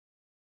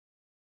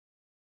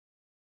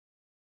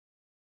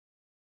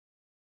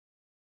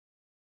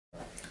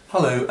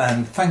Hello,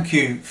 and thank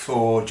you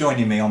for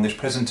joining me on this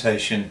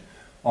presentation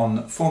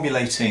on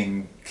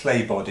formulating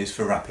clay bodies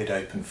for rapid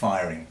open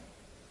firing.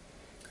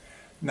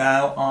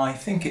 Now, I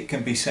think it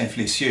can be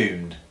safely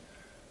assumed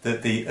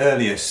that the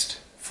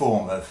earliest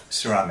form of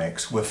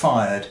ceramics were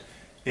fired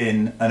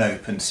in an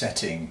open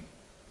setting.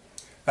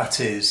 That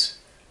is,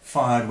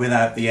 fired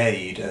without the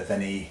aid of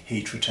any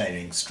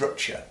heat-retaining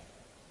structure.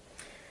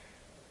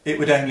 It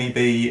would only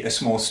be a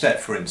small step,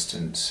 for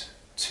instance,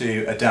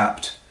 to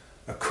adapt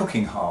a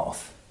cooking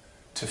hearth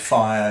to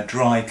fire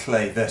dry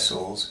clay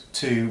vessels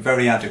to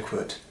very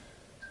adequate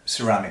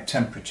ceramic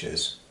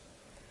temperatures.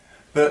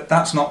 But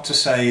that's not to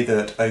say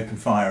that open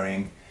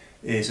firing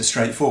is a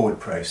straightforward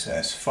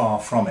process, far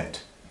from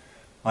it.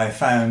 I have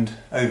found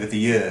over the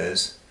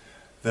years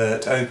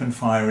that open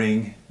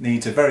firing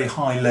needs a very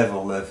high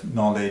level of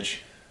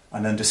knowledge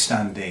and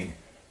understanding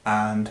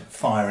and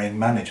firing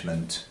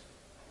management.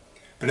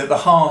 But at the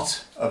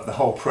heart of the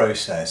whole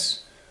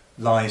process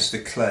lies the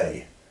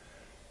clay.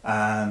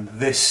 And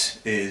this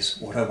is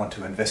what I want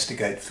to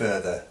investigate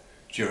further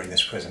during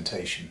this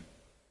presentation.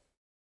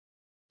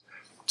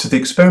 To the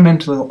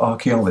experimental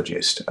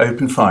archaeologist,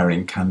 open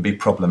firing can be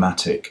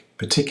problematic,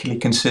 particularly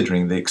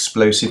considering the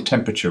explosive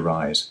temperature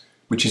rise,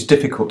 which is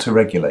difficult to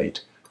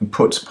regulate and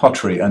puts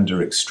pottery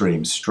under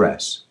extreme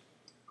stress.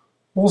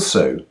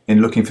 Also, in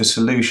looking for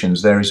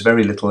solutions, there is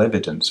very little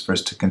evidence for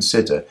us to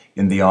consider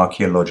in the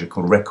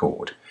archaeological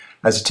record,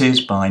 as it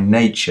is by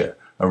nature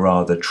a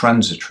rather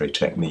transitory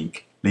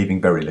technique,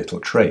 leaving very little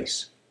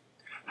trace.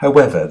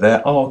 However,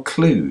 there are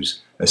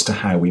clues as to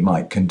how we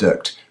might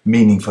conduct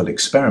meaningful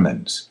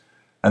experiments,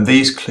 and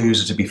these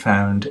clues are to be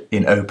found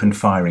in open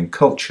firing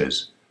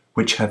cultures,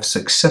 which have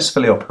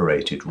successfully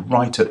operated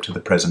right up to the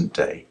present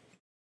day.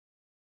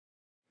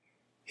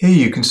 Here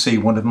you can see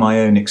one of my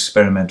own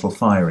experimental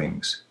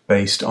firings,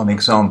 based on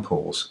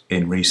examples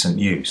in recent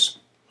use.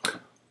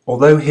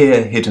 Although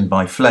here hidden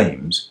by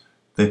flames,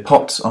 the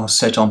pots are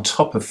set on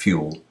top of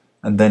fuel,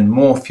 and then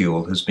more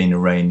fuel has been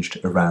arranged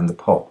around the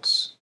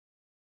pots.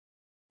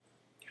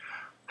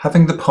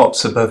 Having the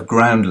pots above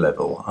ground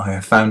level I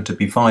have found to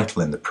be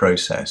vital in the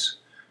process,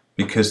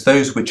 because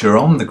those which are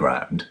on the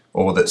ground,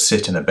 or that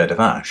sit in a bed of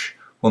ash,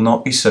 will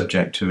not be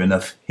subject to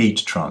enough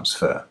heat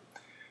transfer.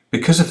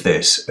 Because of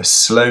this, a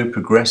slow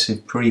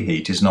progressive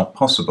preheat is not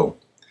possible.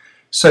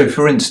 So,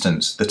 for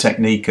instance, the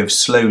technique of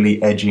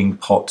slowly edging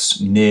pots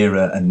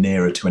nearer and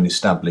nearer to an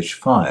established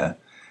fire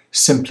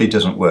simply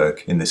doesn't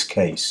work in this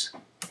case.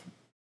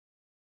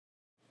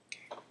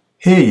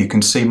 Here you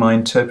can see my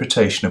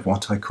interpretation of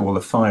what I call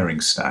a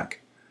firing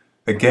stack,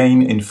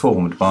 again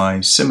informed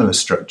by similar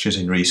structures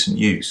in recent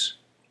use.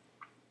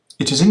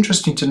 It is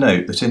interesting to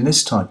note that in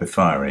this type of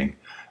firing,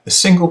 a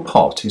single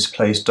pot is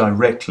placed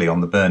directly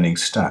on the burning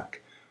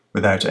stack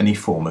without any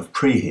form of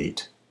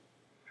preheat.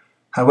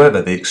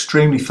 However, the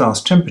extremely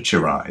fast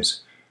temperature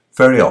rise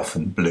very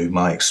often blew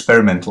my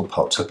experimental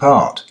pots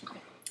apart,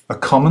 a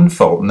common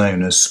fault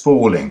known as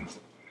spalling.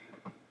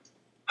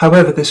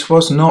 However, this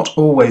was not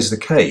always the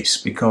case,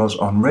 because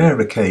on rare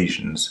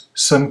occasions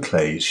some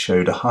clays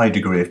showed a high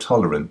degree of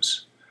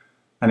tolerance,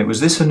 and it was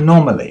this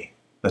anomaly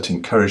that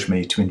encouraged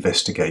me to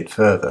investigate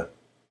further.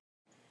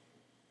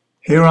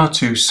 Here are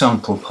two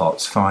sample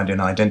pots fired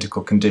in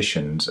identical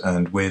conditions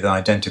and with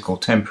identical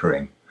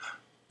tempering.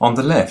 On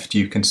the left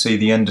you can see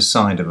the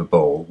underside of a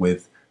bowl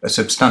with a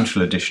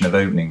substantial addition of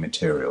opening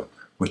material,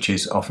 which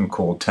is often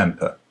called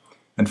temper,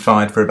 and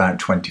fired for about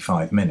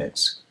 25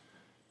 minutes.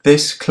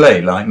 This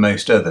clay, like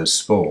most others,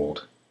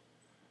 spalled.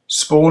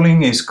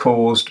 Spalling is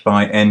caused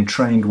by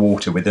entrained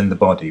water within the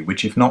body,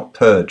 which, if not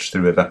purged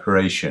through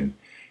evaporation,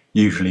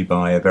 usually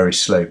by a very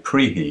slow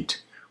preheat,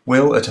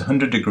 will at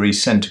 100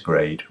 degrees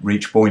centigrade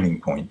reach boiling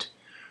point,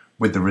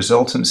 with the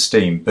resultant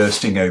steam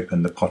bursting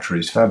open the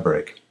pottery's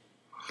fabric.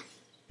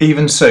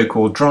 Even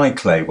so-called dry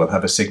clay will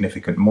have a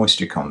significant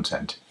moisture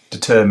content,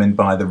 determined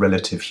by the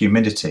relative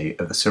humidity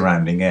of the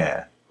surrounding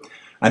air.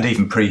 And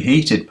even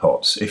preheated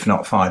pots, if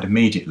not fired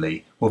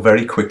immediately, will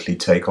very quickly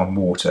take on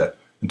water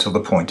until the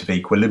point of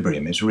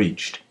equilibrium is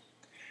reached.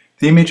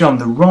 The image on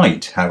the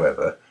right,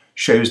 however,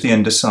 shows the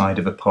underside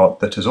of a pot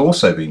that has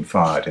also been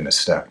fired in a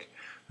stack,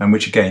 and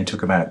which again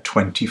took about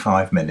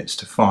 25 minutes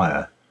to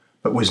fire,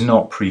 but was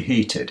not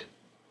preheated.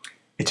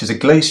 It is a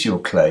glacial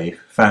clay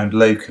found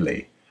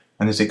locally,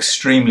 and is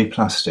extremely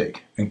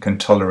plastic and can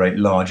tolerate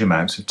large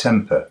amounts of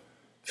temper,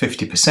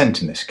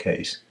 50% in this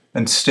case,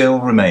 and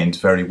still remains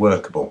very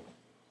workable.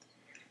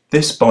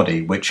 This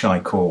body, which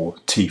I call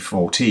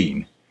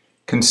T14,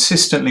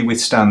 consistently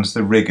withstands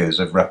the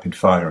rigours of rapid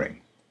firing,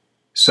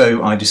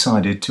 so I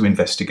decided to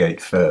investigate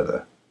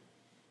further.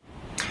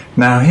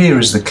 Now here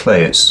is the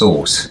clay at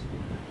source.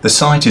 The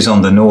site is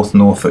on the North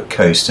Norfolk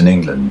coast in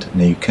England,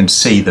 and you can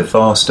see the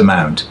vast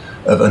amount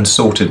of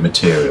unsorted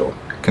material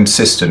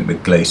consistent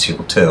with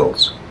glacial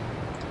tills.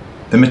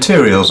 The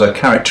materials are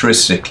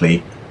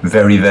characteristically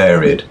very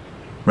varied,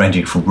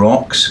 ranging from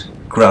rocks,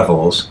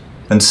 gravels,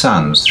 and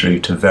sands through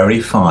to very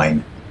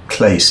fine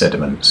clay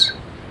sediments.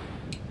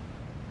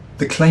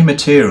 The clay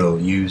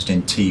material used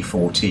in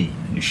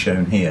T14 is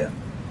shown here.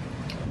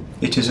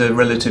 It is a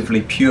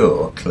relatively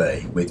pure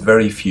clay with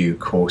very few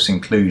coarse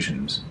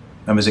inclusions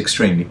and was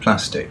extremely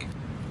plastic.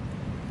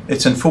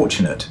 It's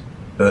unfortunate,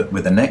 but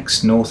with the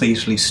next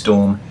northeasterly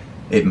storm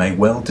it may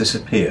well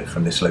disappear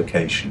from this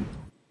location.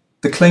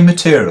 The clay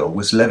material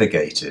was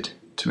levigated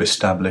to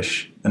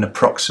establish an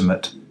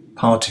approximate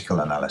particle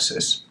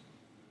analysis,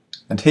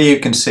 and here you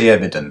can see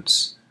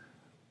evidence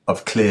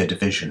of clear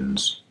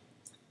divisions: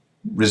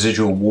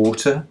 residual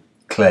water,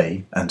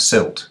 clay and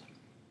silt.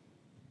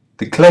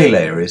 The clay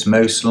layer is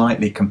most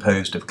likely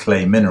composed of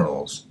clay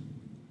minerals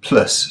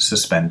plus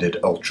suspended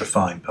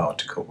ultrafine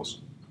particles.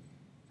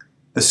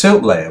 The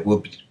silt layer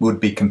would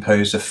be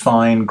composed of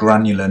fine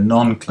granular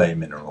non-clay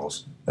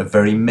minerals of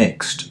very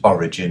mixed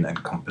origin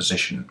and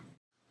composition.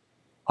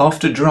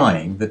 After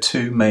drying, the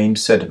two main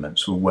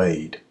sediments were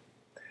weighed.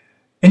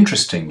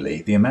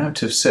 Interestingly, the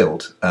amount of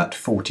silt at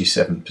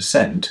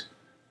 47%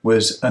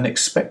 was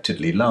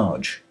unexpectedly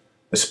large,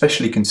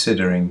 especially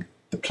considering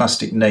the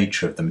plastic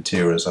nature of the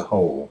material as a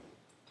whole.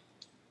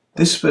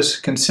 This was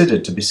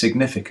considered to be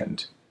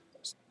significant.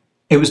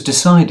 It was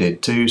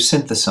decided to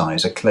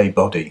synthesize a clay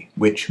body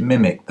which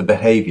mimicked the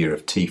behaviour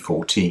of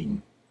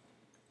T14,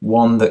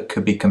 one that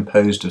could be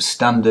composed of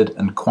standard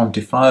and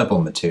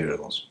quantifiable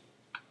materials.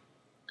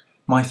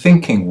 My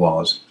thinking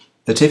was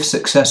that if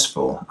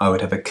successful, I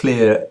would have a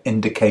clear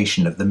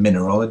indication of the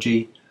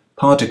mineralogy,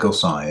 particle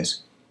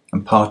size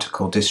and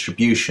particle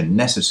distribution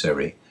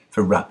necessary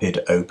for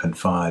rapid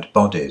open-fired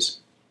bodies.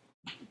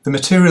 The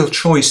material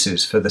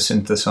choices for the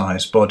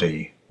synthesized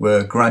body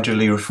were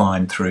gradually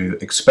refined through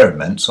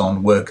experiments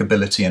on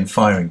workability and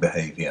firing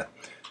behaviour,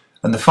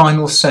 and the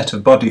final set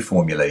of body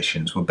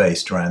formulations were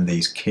based around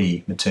these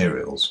key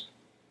materials.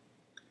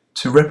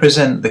 To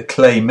represent the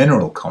clay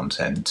mineral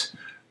content,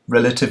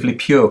 relatively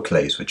pure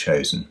clays were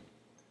chosen: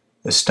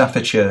 a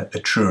Staffordshire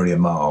Etruria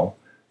marl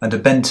and a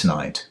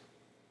bentonite.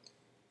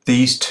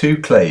 These two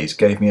clays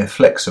gave me a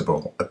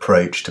flexible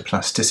approach to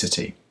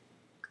plasticity,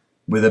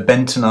 with a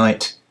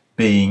bentonite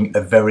being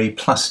a very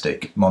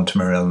plastic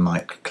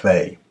montmorillonite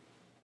clay.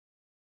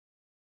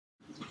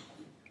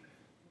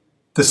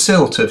 The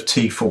silt of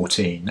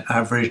T14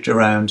 averaged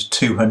around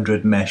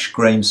 200 mesh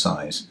grain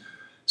size,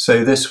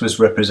 so this was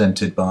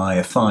represented by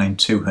a fine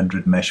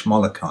 200 mesh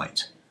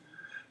molokite.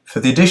 For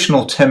the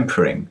additional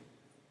tempering,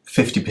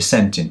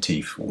 50% in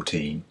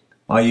T14,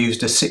 I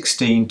used a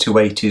 16 to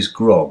 80s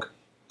grog,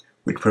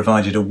 which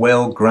provided a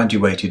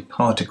well-graduated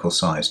particle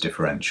size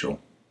differential.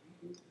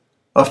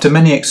 After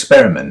many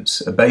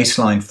experiments, a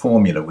baseline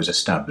formula was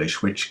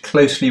established which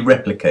closely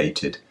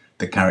replicated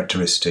the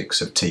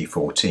characteristics of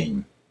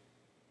T14.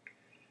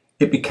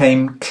 It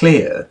became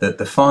clear that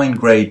the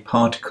fine-grade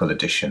particle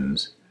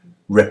additions,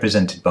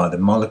 represented by the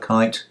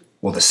molokite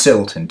or the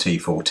silt in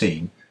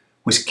T14,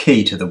 was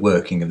key to the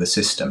working of the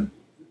system.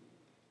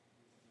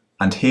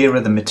 And here are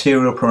the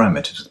material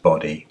parameters of the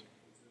body,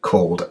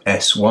 called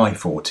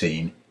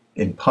SY14,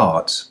 in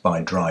parts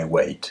by dry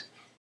weight.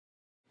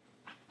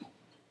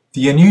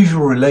 The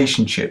unusual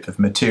relationship of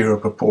material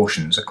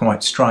proportions are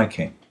quite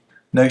striking.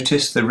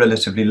 Notice the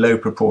relatively low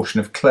proportion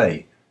of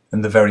clay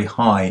and the very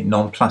high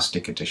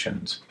non-plastic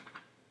additions.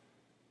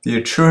 The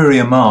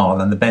Etruria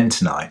marl and the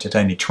bentonite at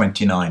only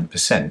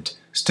 29%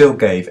 still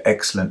gave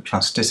excellent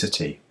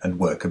plasticity and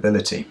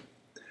workability.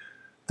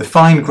 The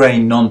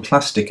fine-grained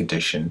non-plastic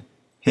addition,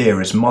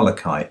 here as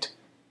molokite,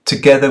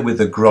 together with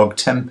the grog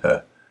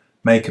temper,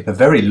 make up a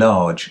very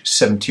large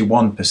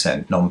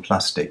 71%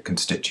 non-plastic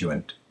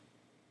constituent.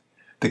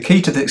 The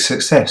key to the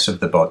success of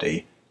the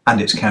body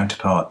and its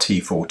counterpart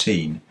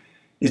T14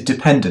 is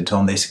dependent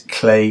on this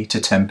clay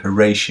to temper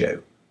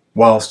ratio,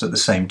 whilst at the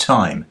same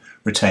time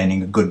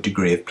retaining a good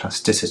degree of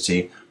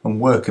plasticity and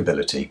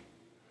workability.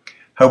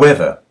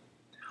 However,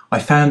 I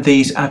found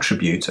these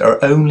attributes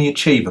are only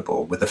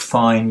achievable with a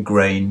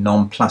fine-grained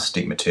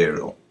non-plastic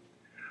material.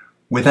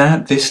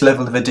 Without this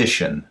level of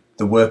addition,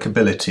 the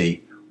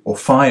workability or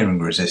firing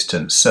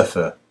resistance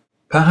suffer.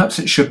 Perhaps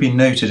it should be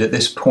noted at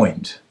this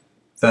point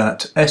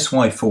that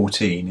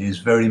SY14 is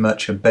very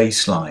much a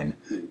baseline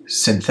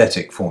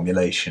synthetic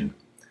formulation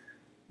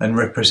and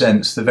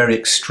represents the very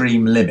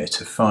extreme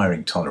limit of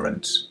firing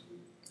tolerance.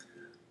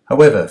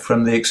 However,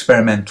 from the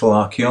experimental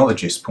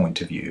archaeologist's point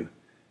of view,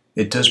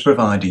 it does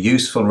provide a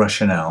useful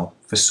rationale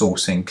for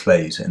sourcing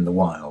clays in the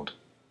wild.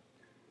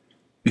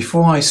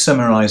 Before I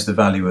summarise the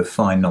value of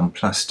fine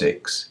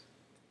non-plastics,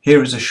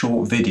 here is a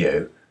short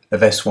video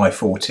of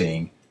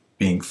SY14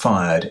 being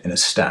fired in a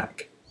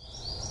stack.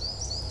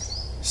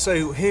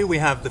 So here we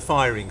have the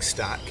firing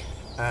stack,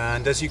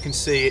 and as you can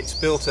see it's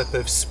built up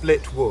of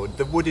split wood.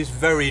 The wood is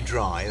very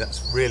dry,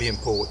 that's really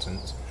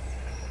important,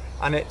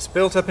 and it's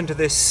built up into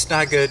this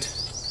staggered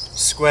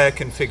square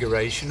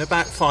configuration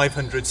about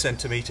 500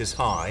 centimetres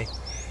high.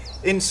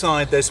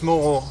 Inside there's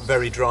more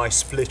very dry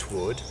split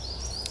wood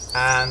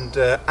and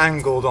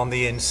angled on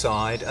the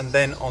inside, and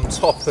then on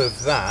top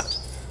of that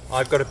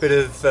I've got a bit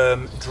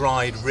of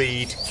dried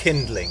reed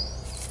kindling.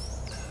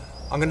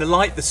 I'm going to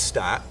light the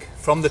stack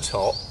from the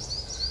top,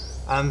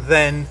 and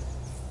then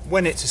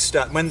when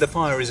the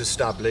fire is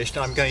established,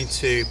 I'm going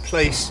to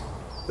place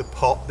the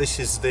pot. This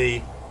is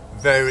the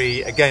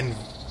again,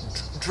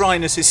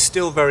 dryness is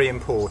still very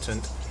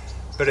important,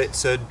 but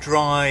it's a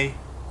dry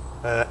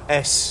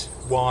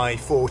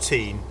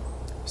SY14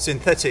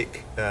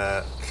 synthetic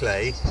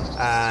clay,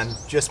 and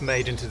just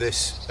made into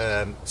this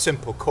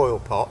simple coil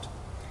pot,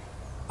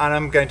 and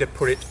I'm going to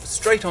put it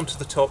straight onto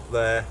the top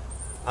there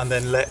and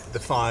then let the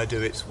fire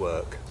do its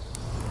work.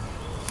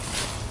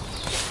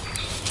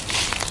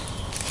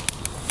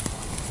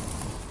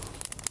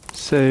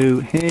 So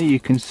here you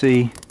can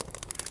see,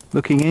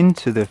 looking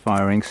into the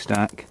firing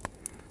stack,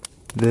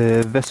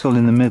 the vessel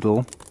in the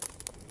middle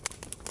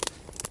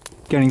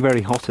getting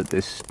very hot at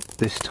this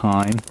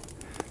time.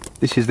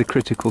 This is the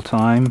critical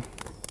time.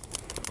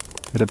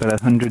 At about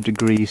 100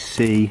 degrees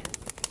C,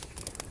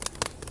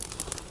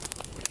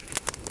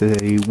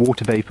 the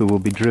water vapour will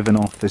be driven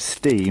off as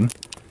steam,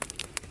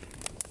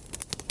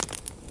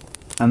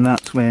 and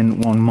that's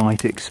when one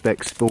might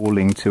expect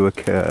spalling to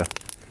occur.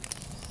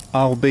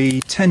 I'll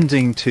be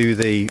tending to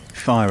the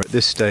fire at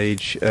this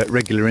stage at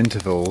regular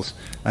intervals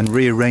and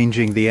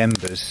rearranging the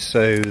embers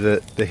so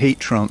that the heat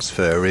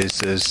transfer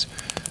is as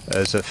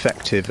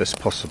effective as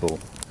possible.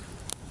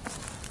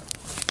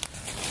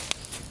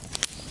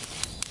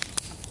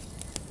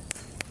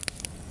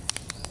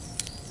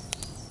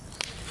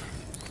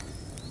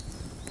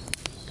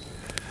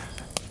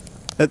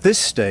 At this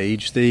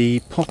stage, the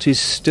pot is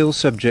still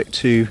subject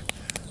to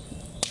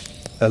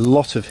a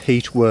lot of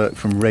heat work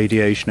from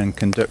radiation and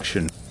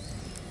conduction.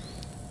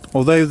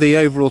 Although the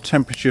overall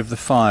temperature of the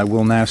fire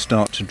will now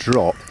start to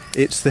drop,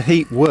 it's the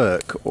heat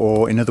work,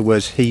 or in other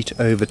words heat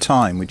over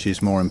time, which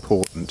is more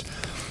important.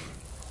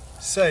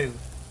 So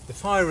the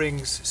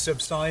firing's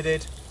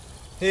subsided.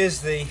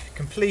 Here's the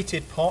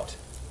completed pot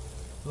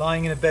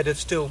lying in a bed of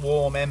still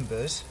warm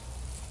embers.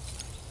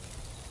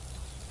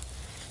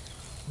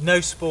 No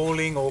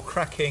spalling or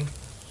cracking,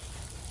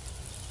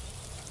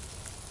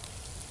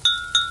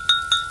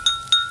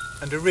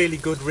 and a really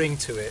good ring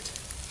to it.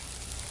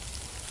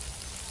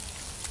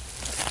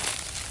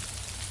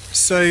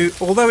 So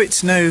although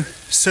it's no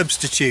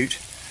substitute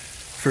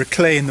for a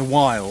clay in the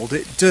wild,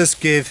 it does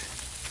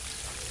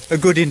give a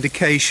good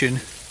indication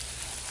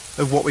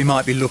of what we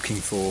might be looking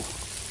for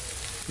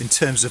in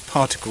terms of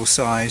particle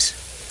size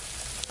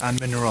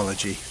and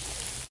mineralogy.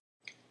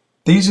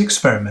 These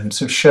experiments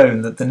have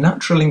shown that the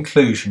natural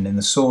inclusion in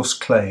the source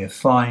clay of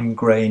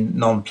fine-grain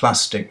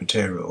non-plastic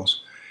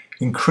materials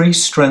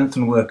increase strength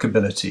and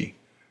workability,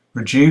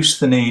 reduce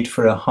the need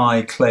for a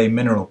high clay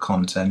mineral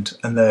content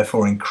and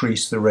therefore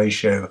increase the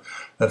ratio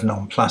of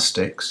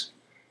non-plastics.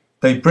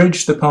 They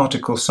bridge the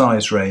particle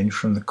size range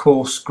from the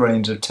coarse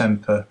grains of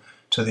temper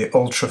to the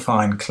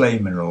ultrafine clay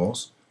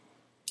minerals,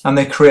 and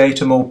they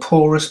create a more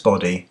porous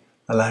body,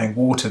 allowing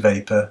water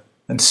vapour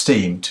and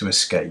steam to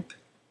escape.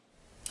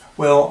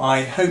 Well,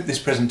 I hope this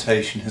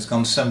presentation has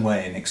gone some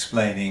way in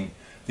explaining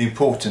the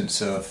importance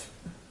of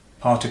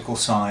particle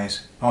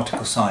size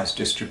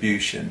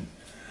distribution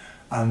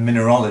and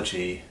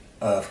mineralogy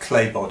of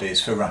clay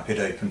bodies for rapid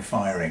open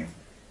firing.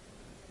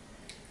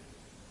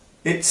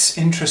 It's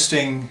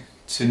interesting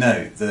to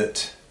note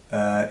that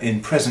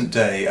in present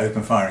day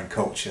open firing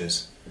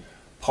cultures,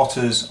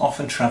 potters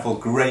often travel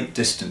great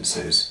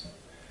distances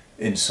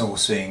in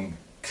sourcing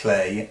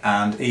clay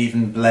and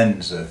even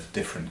blends of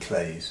different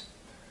clays.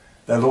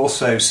 They'll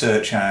also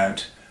search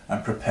out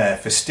and prepare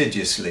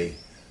fastidiously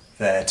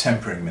their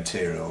tempering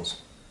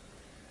materials.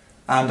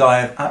 And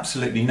I have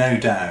absolutely no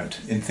doubt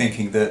in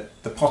thinking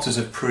that the potters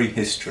of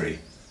prehistory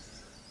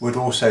would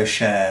also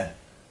share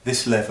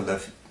this level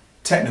of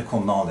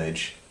technical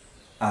knowledge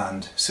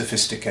and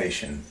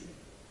sophistication.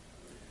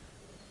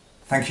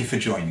 Thank you for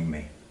joining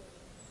me.